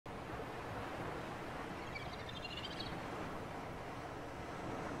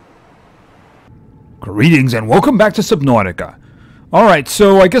Greetings and welcome back to Subnautica. Alright,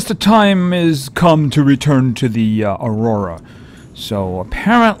 so I guess the time is come to return to the Aurora. So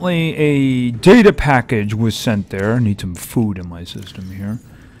apparently a data package was sent there. I need some food in my system here.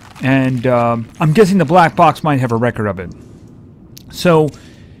 And I'm guessing the black box might have a record of it. So,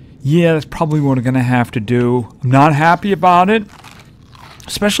 yeah, that's probably what I'm going to have to do. I'm not happy about it.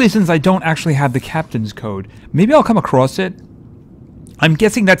 Especially since I don't actually have the captain's code. Maybe I'll come across it. I'm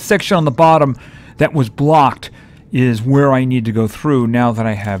guessing that section on the bottom that was blocked is where I need to go through now that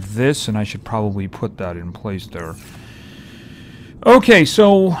I have this, and I should probably put that in place there. Okay,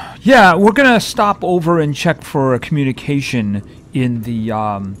 so yeah, we're gonna stop over and check for a communication in the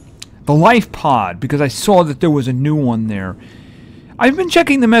life pod, because I saw that there was a new one there. I've been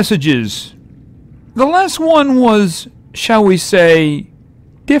checking the messages. The last one was, shall we say,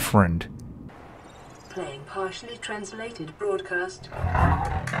 different. Playing partially translated broadcast.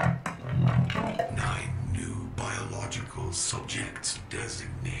 9 new biological subjects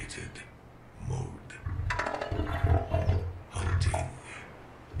designated. Mode. Hunting.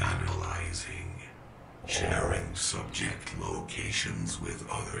 Analyzing. Sharing subject locations with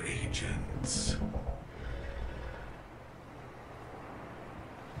other agents.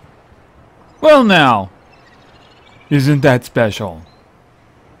 Well now, isn't that special?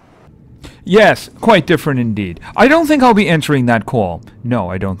 Yes, quite different indeed. I don't think I'll be answering that call.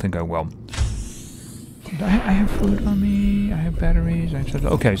 No, I don't think I will. I have food on me. I have batteries.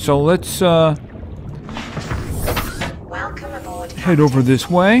 Okay, so let's Welcome aboard, head over this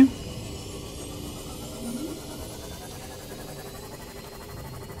way.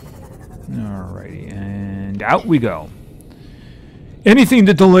 Alrighty, and out we go. Anything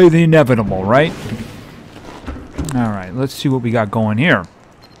to delay the inevitable, right? Alright, let's see what we got going here.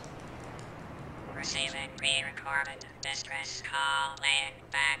 Receiving pre-recorded distress call, laying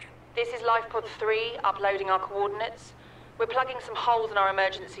back. This is Lifepod 3, uploading our coordinates. We're plugging some holes in our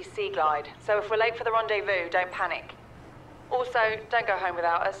emergency sea glide, so if we're late for the rendezvous, don't panic. Also, don't go home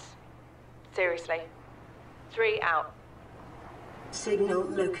without us. Seriously. 3 out. Signal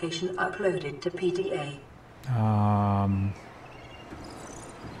location uploaded to PDA.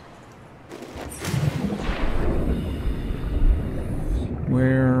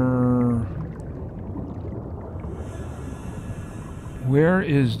 Where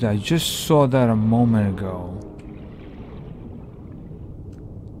is that? I just saw that a moment ago.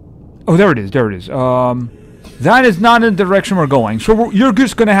 Oh, there it is. There it is. That is not in the direction we're going. So you're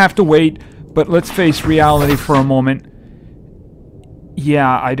just going to have to wait. But let's face reality for a moment.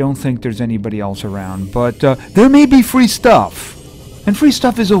 Yeah, I don't think there's anybody else around. But there may be free stuff. And free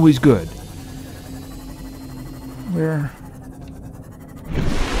stuff is always good. Where?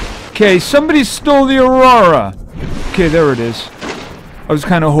 Okay, somebody stole the Aurora. Okay, there it is. I was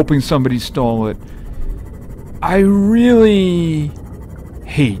kind of hoping somebody stole it. I really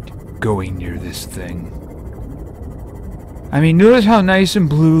hate going near this thing. I mean, notice how nice and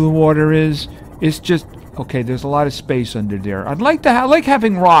blue the water is. It's just, okay, there's a lot of space under there. I'd like to I like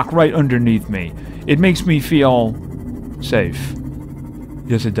having rock right underneath me. It makes me feel safe.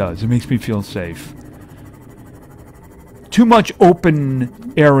 Yes, it does. It makes me feel safe. Too much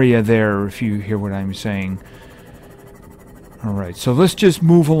open area there, if you hear what I'm saying. Alright, so let's just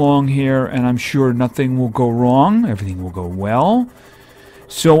move along here, and I'm sure nothing will go wrong. Everything will go well.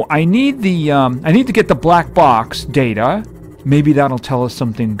 So I need the, I need to get the black box data. Maybe that'll tell us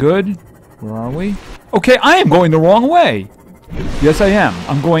something good. Where are we? Okay, I am going the wrong way. Yes, I am.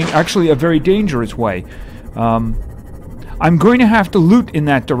 I'm going, actually, a very dangerous way. I'm going to have to loot in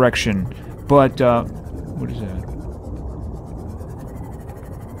that direction, but, what is that?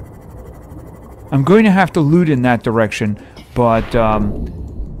 I'm going to have to loot in that direction, but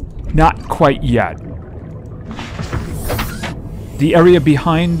not quite yet. The area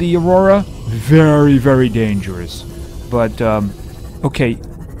behind the Aurora, very, very dangerous. But, okay.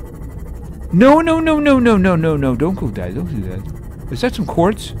 No, don't go there, don't do that. Is that some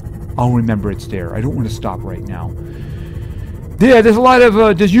quartz? I'll remember it's there. I don't want to stop right now. Yeah, there's a lot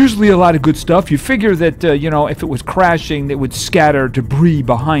of, there's usually a lot of good stuff. You figure that, you know, if it was crashing, it would scatter debris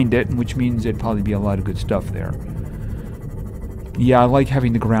behind it, which means there'd probably be a lot of good stuff there. Yeah, I like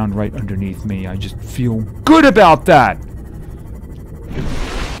having the ground right underneath me. I just feel good about that.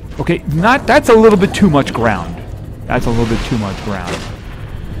 Okay, that's a little bit too much ground. That's a little bit too much ground.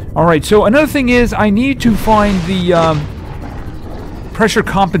 Alright, so another thing is I need to find the pressure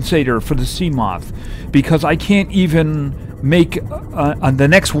compensator for the sea moth, because I can't even make the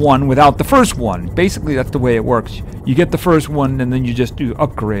next one without the first one. Basically, that's the way it works. You get the first one, and then you just do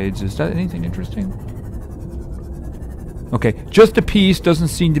upgrades. Is that anything interesting? Okay, just a piece. Doesn't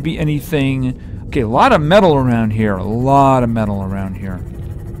seem to be anything Okay, a lot of metal around here. A lot of metal around here.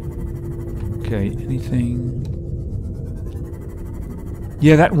 Okay, anything?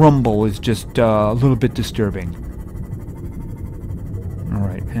 Yeah, that rumble is just a little bit disturbing.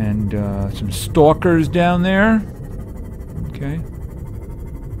 Alright, and some stalkers down there. Okay.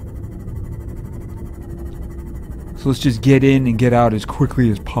 So let's just get in and get out as quickly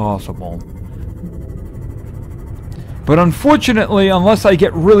as possible. But unfortunately, unless I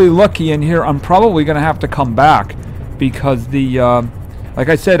get really lucky in here, I'm probably going to have to come back. Because the, like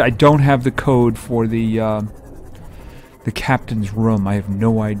I said, I don't have the code for the captain's room. I have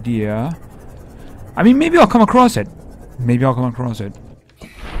no idea. I mean, maybe I'll come across it. Maybe I'll come across it.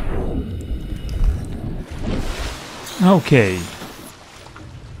 Okay.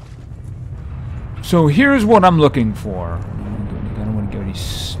 So here's what I'm looking for. I don't want to get any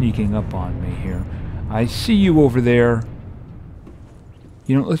sneaking up on me here. I see you over there.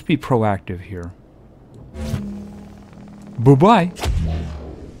 You know, let's be proactive here. Bye-bye.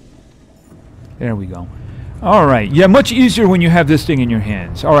 There we go. Alright, yeah, much easier when you have this thing in your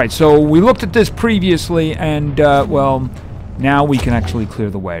hands. Alright, so we looked at this previously, and, well, now we can actually clear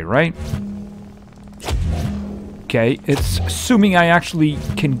the way, right? Okay, it's assuming I actually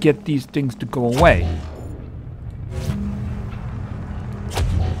can get these things to go away.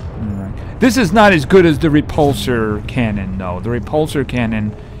 Alright. This is not as good as the repulsor cannon, though. The repulsor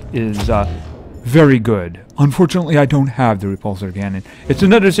cannon is, very good. Unfortunately, I don't have the repulsor cannon. It's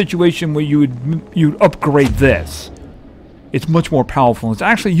another situation where you'd upgrade this. It's much more powerful. It's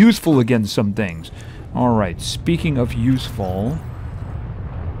actually useful against some things. Alright, speaking of useful...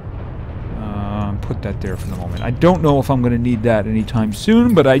 put that there for the moment. I don't know if I'm going to need that anytime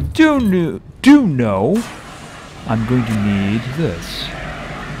soon, but I do know I'm going to need this.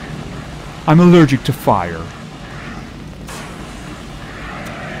 I'm allergic to fire.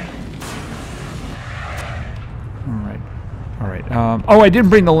 Alright. Oh, I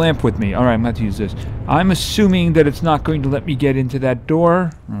didn't bring the lamp with me. Alright, I'm going to have to use this. I'm assuming that it's not going to let me get into that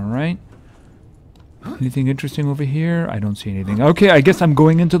door. Alright. Anything interesting over here? I don't see anything. Okay, I guess I'm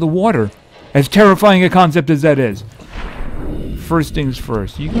going into the water. As terrifying a concept as that is. First things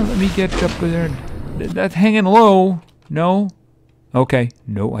first. You gonna let me get up there? That's hanging low. No? Okay.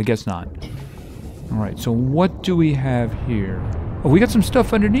 No, I guess not. Alright, so what do we have here? Oh, we got some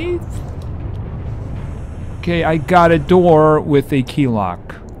stuff underneath? Okay, I got a door with a key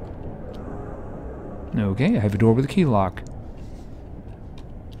lock. Okay, I have a door with a key lock.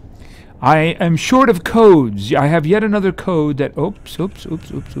 I am short of codes. I have yet another code that... Oops. What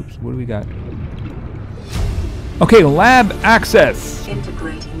do we got? Okay, lab access.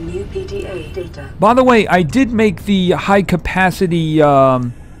 Integrating new PDA data. By the way, I did make the high capacity,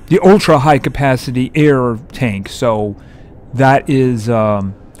 the ultra high capacity air tank, so that is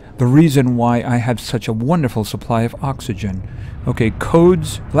the reason why I have such a wonderful supply of oxygen. Okay,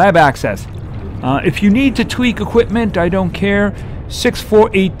 codes, lab access. If you need to tweak equipment, I don't care.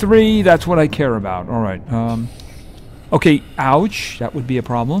 6483, that's what I care about. Alright, okay, ouch, that would be a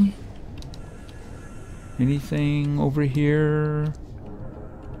problem. Anything over here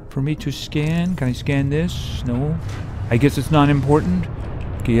for me to scan? Can I scan this? No. I guess it's not important.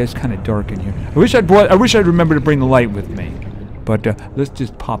 Okay, yeah, it's kind of dark in here. I wish I'd remembered to bring the light with me. But let's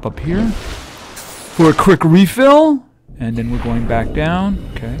just pop up here for a quick refill, and then we're going back down.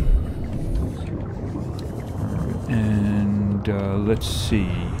 Okay. And let's see.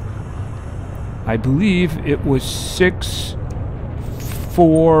 I believe it was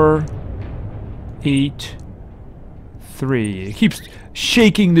 6483. It keeps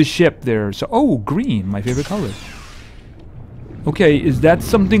shaking the ship there. So, oh, green, my favorite color. Okay, is that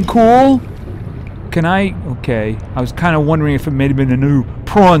something cool? Can I? Okay, I was kind of wondering if it may have been a new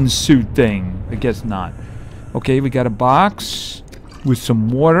prawn suit thing. I guess not. Okay, we got a box with some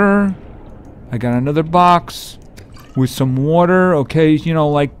water. I got another box with some water. Okay, you know,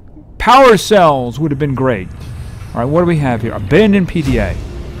 like power cells would have been great. All right, what do we have here? Abandoned PDA.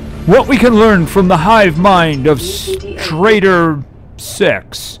 What we can learn from the hive mind of Trader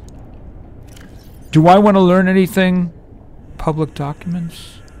 6. Do I want to learn anything? Public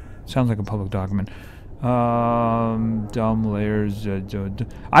documents? Sounds like a public document. Dumb layers.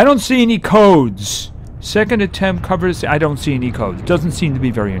 I don't see any codes. Second attempt covers. I don't see any codes. Doesn't seem to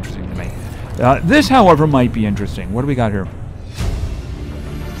be very interesting to me. This, however, might be interesting. What do we got here?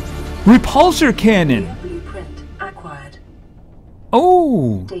 Repulsor cannon. Blueprint acquired.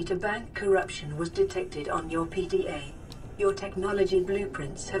 Oh. Databank corruption was detected on your PDA. Your technology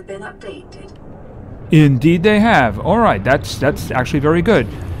blueprints have been updated. Indeed they have. Alright, that's actually very good.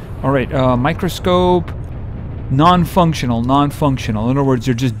 Alright, microscope, non-functional. In other words,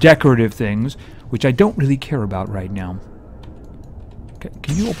 they're just decorative things. which I don't really care about right now. Okay,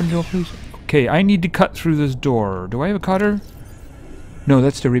 can you open the door, please? Okay, I need to cut through this door. Do I have a cutter? No,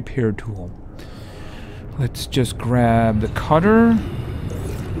 that's the repair tool. Let's just grab the cutter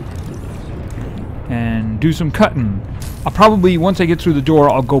and do some cutting. I'll probably, once I get through the door,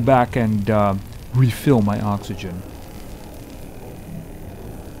 I'll go back and refill my oxygen.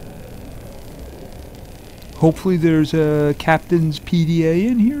 Hopefully there's a captain's PDA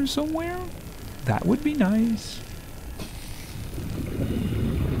in here somewhere. That would be nice.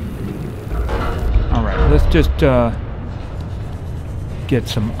 Alright, let's just get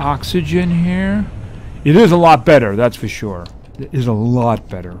some oxygen here. It is a lot better, that's for sure. It is a lot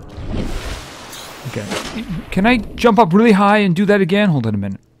better. Okay. Can I jump up really high and do that again? Hold on a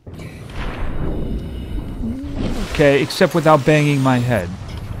minute. Okay, except without banging my head.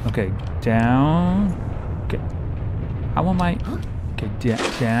 Okay, down. Okay. How am I? Okay,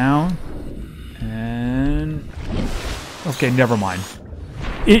 down. And... okay, never mind.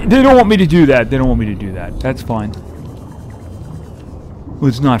 They don't want me to do that. They don't want me to do that. That's fine. Well,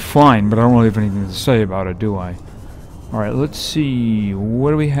 it's not fine, but I don't really have anything to say about it, do I? Alright, let's see.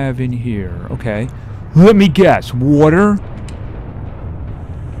 What do we have in here? Okay. Let me guess. Water?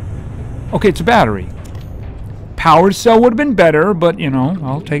 Okay, it's a battery. Power cell would have been better, but, you know,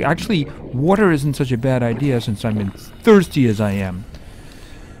 I'll take... actually, water isn't such a bad idea since I'm as thirsty as I am.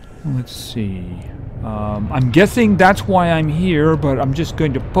 Let's see. I'm guessing that's why I'm here, but I'm just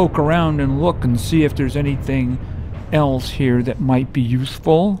going to poke around and look and see if there's anything else here that might be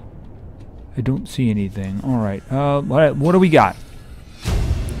useful. I don't see anything. Alright, what do we got?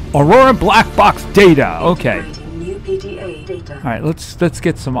 Aurora black box data. Okay. New PDA data. Alright, let's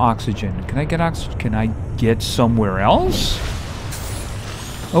get some oxygen. Can I get oxygen? Can I get somewhere else?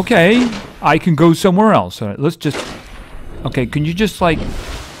 Okay, I can go somewhere else. Alright, let's just... okay, can you just, like...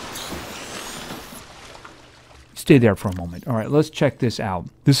 stay there for a moment. Alright, let's check this out.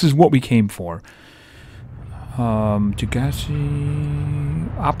 This is what we came for. Jagashi...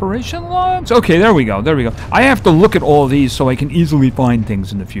 operation logs? Okay, there we go, there we go. I have to look at all of these so I can easily find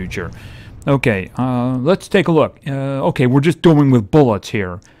things in the future. Okay, let's take a look. Okay, we're just doing with bullets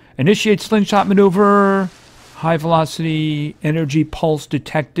here. Initiate slingshot maneuver. High velocity energy pulse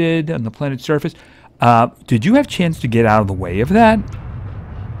detected on the planet's surface. Did you have a chance to get out of the way of that?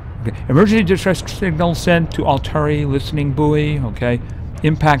 Okay. Emergency distress signal sent to Altari listening buoy. Okay.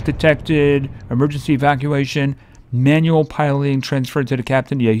 Impact detected. Emergency evacuation. Manual piloting transferred to the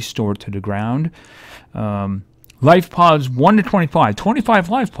captain. Yeah, he's stored to the ground. Life pods 1 to 25. 25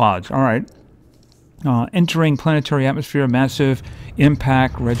 life pods. All right. Entering planetary atmosphere. Massive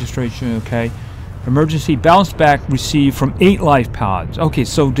impact registration. Okay. Emergency bounce back received from 8 life pods. Okay,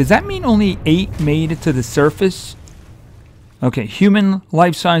 so does that mean only 8 made it to the surface? Okay, human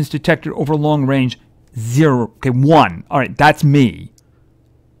life signs detected over long range, 0. Okay, 1. All right, that's me.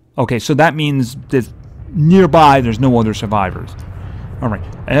 Okay, so that means that nearby there's no other survivors. All right.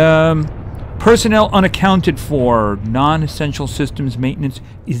 Personnel unaccounted for, non-essential systems maintenance.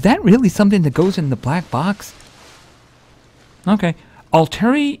 Is that really something that goes in the black box? Okay.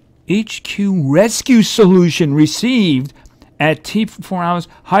 Altari HQ rescue solution received at T4 hours.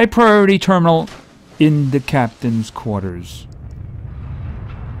 High priority terminal in the captain's quarters.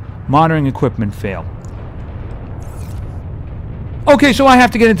 Monitoring equipment failed. Okay, so I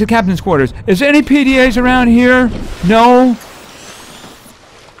have to get into the captain's quarters. Is there any PDAs around here? No.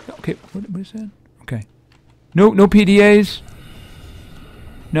 Okay, what is that? Okay. No PDAs?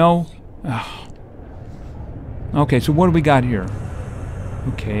 No? Oh. Okay, so what do we got here?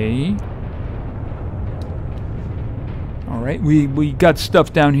 Okay. Alright, we got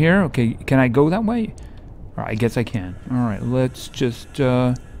stuff down here. Okay, can I go that way? Alright, I guess I can. Alright, let's just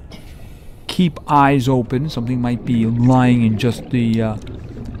keep eyes open. Something might be lying in just the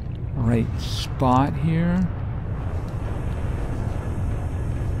right spot here.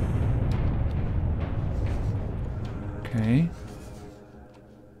 Okay.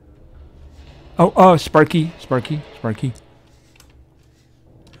 Oh, Sparky.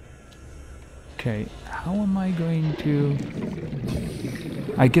 Okay, how am I going to...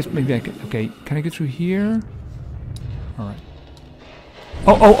 I guess maybe I could... okay, can I get through here? Alright.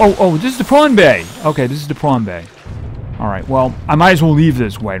 Oh, this is the prawn bay! Okay, this is the prawn bay. Alright, well, I might as well leave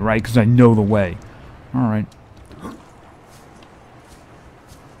this way, right? Because I know the way. Alright.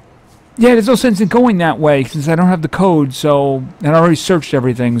 Yeah, there's no sense in going that way since I don't have the code, so... and I already searched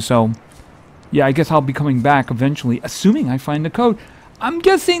everything, so... yeah, I guess I'll be coming back eventually, assuming I find the code. I'm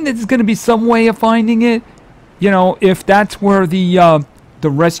guessing that there's going to be some way of finding it. You know, if that's where the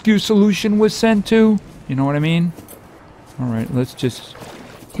rescue solution was sent to. You know what I mean? Alright, let's just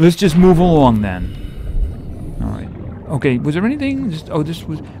Let's just move along then. Alright. Okay, was there anything? Just, oh, this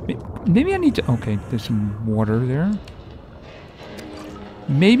was... Maybe I need to... Okay, there's some water there.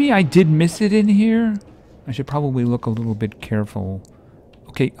 Maybe I did miss it in here. I should probably look a little bit careful.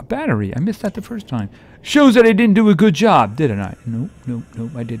 Okay, a battery. I missed that the first time. Shows that I didn't do a good job, didn't I? Nope, nope,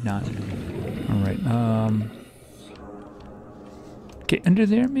 nope, I did not. Alright, okay, under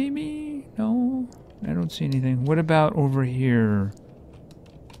there maybe? No, I don't see anything. What about over here?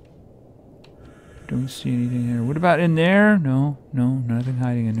 Don't see anything here. What about in there? No, no, nothing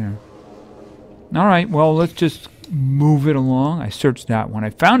hiding in there. Alright, well, let's just move it along. I searched that one. I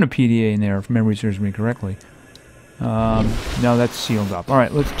found a PDA in there, if memory serves me correctly. No, that's sealed up.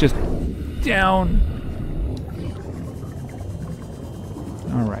 Alright, let's just... down.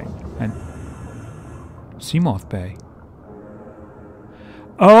 Alright. And... Seamoth Bay.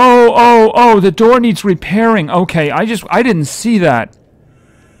 Oh, the door needs repairing. Okay, I didn't see that.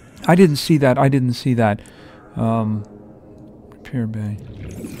 I didn't see that. Repair bay.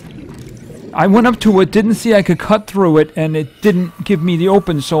 I went up to it, didn't see I could cut through it, and it didn't give me the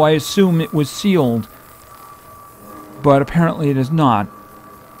open, so I assume it was sealed. But apparently it is not.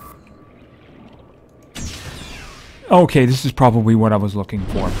 Okay, this is probably what I was looking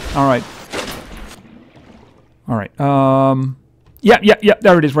for. Alright. Alright, yeah,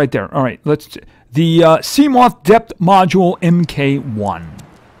 there it is right there. Alright, let's... The Seamoth Depth Module MK1.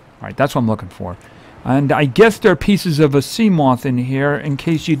 Alright, that's what I'm looking for. And I guess there are pieces of a Seamoth in here in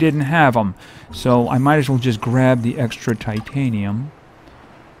case you didn't have them. So I might as well just grab the extra titanium.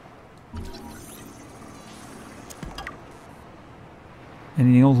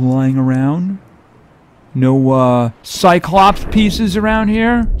 Anything else lying around? No Cyclops pieces around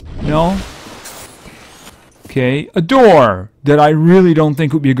here? No? Okay, a door that I really don't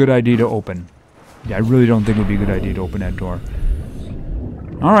think would be a good idea to open. Yeah, I really don't think it would be a good idea to open that door.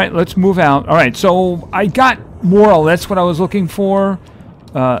 Alright, let's move out. Alright, so I got more or less what I was looking for.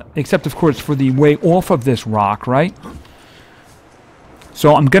 Except, of course, for the way off of this rock, right?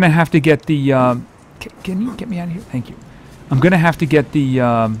 So I'm going to have to get the... can you get me out of here? Thank you. I'm going to have to get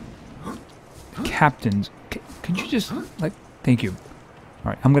the captains. Could you just... like? Thank you.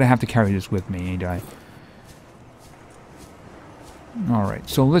 Alright, I'm going to have to carry this with me, ain't I? Alright,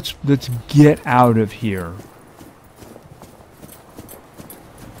 so let's get out of here.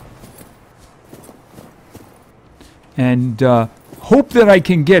 And hope that I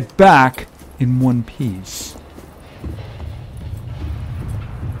can get back in one piece.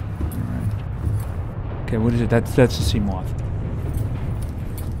 Alright. Okay, what is it? That's the Seamoth.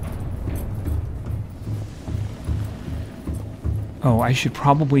 Oh, I should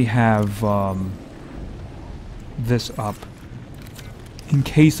probably have this up. In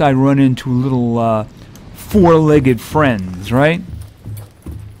case I run into little four-legged friends, right?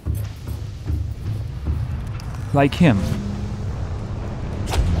 Like him.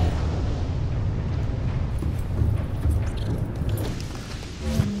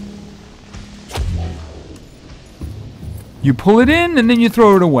 You pull it in and then you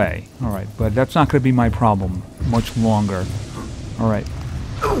throw it away. Alright, but that's not going to be my problem much longer. Alright.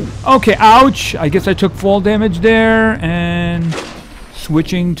 Okay, ouch! I guess I took fall damage there, and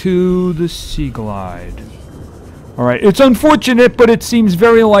switching to the Sea Glide. Alright, it's unfortunate, but it seems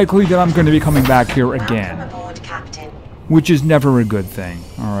very likely that I'm going to be coming back here again. Which is never a good thing.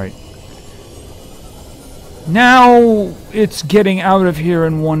 Alright. Now it's getting out of here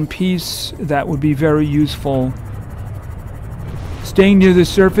in one piece. That would be very useful. Staying near the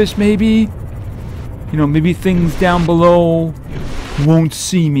surface, maybe? You know, maybe things down below won't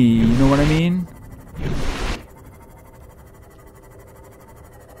see me. You know what I mean?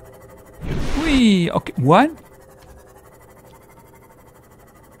 Whee! Okay, what?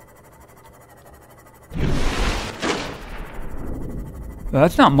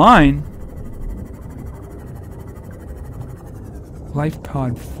 That's not mine. Life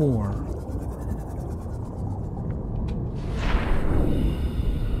Pod 4.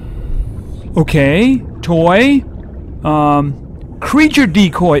 Okay, toy. Creature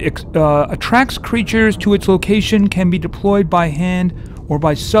decoy attracts creatures to its location, can be deployed by hand or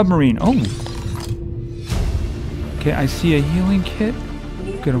by submarine. Oh. Okay, I see a healing kit.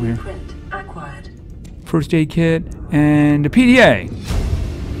 Get over here. First aid kit and a PDA.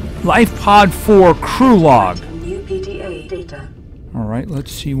 Life Pod 4 crew log. New PDA data. All right,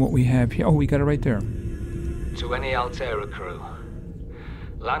 let's see what we have here. Oh, we got it right there. To any Altera crew.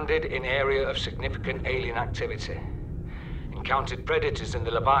 Landed in area of significant alien activity. Encountered predators in the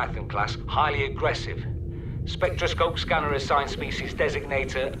Leviathan class, highly aggressive. Spectroscope scanner assigned species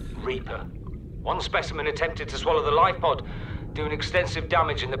designator Reaper. One specimen attempted to swallow the life pod. doing extensive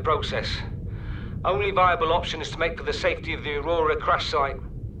damage in the process. Only viable option is to make for the safety of the Aurora crash site.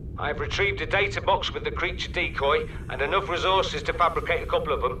 I have retrieved a data box with the creature decoy and enough resources to fabricate a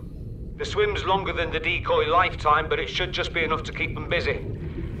couple of them. The swim's longer than the decoy lifetime, but it should just be enough to keep them busy.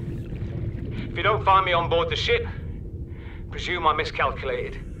 If you don't find me on board the ship, presume I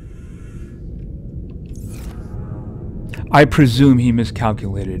miscalculated. I presume he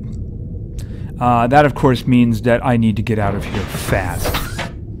miscalculated. That, of course, means that I need to get out of here fast.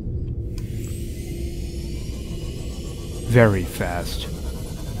 Very fast.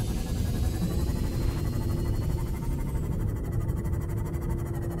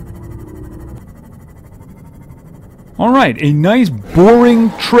 Alright, a nice boring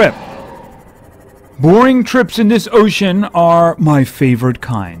trip. Boring trips in this ocean are my favorite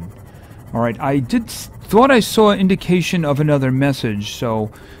kind. Alright, I thought I saw an indication of another message, so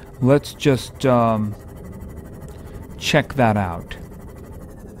let's just check that out.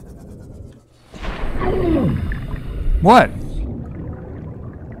 What?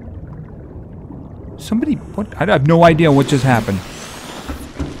 Somebody, what? I have no idea what just happened.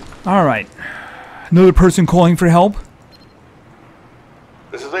 Alright. Another person calling for help?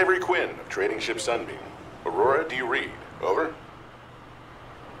 This is Avery Quinn of Trading Ship Sunbeam. Aurora, do you read? Over?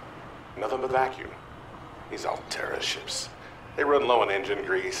 Nothing but vacuum. These Altera ships. They run low on engine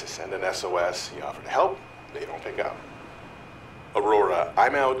grease, send an SOS, you offer to help, they don't pick up. Aurora,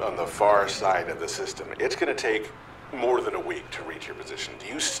 I'm out on the far side of the system. It's gonna take more than a week to reach your position. Do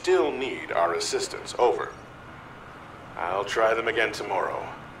you still need our assistance? Over. I'll try them again tomorrow.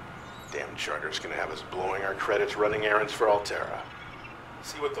 Damn charter's gonna have us blowing our credits running errands for Altera.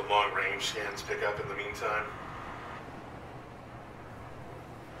 See what the long-range scans pick up in the meantime.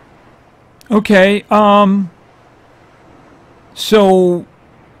 Okay, so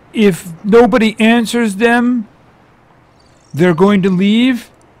if nobody answers them, they're going to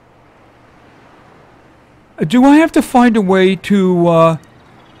leave? Do I have to find a way to,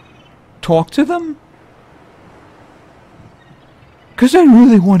 talk to them? Because I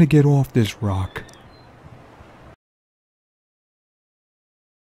really want to get off this rock.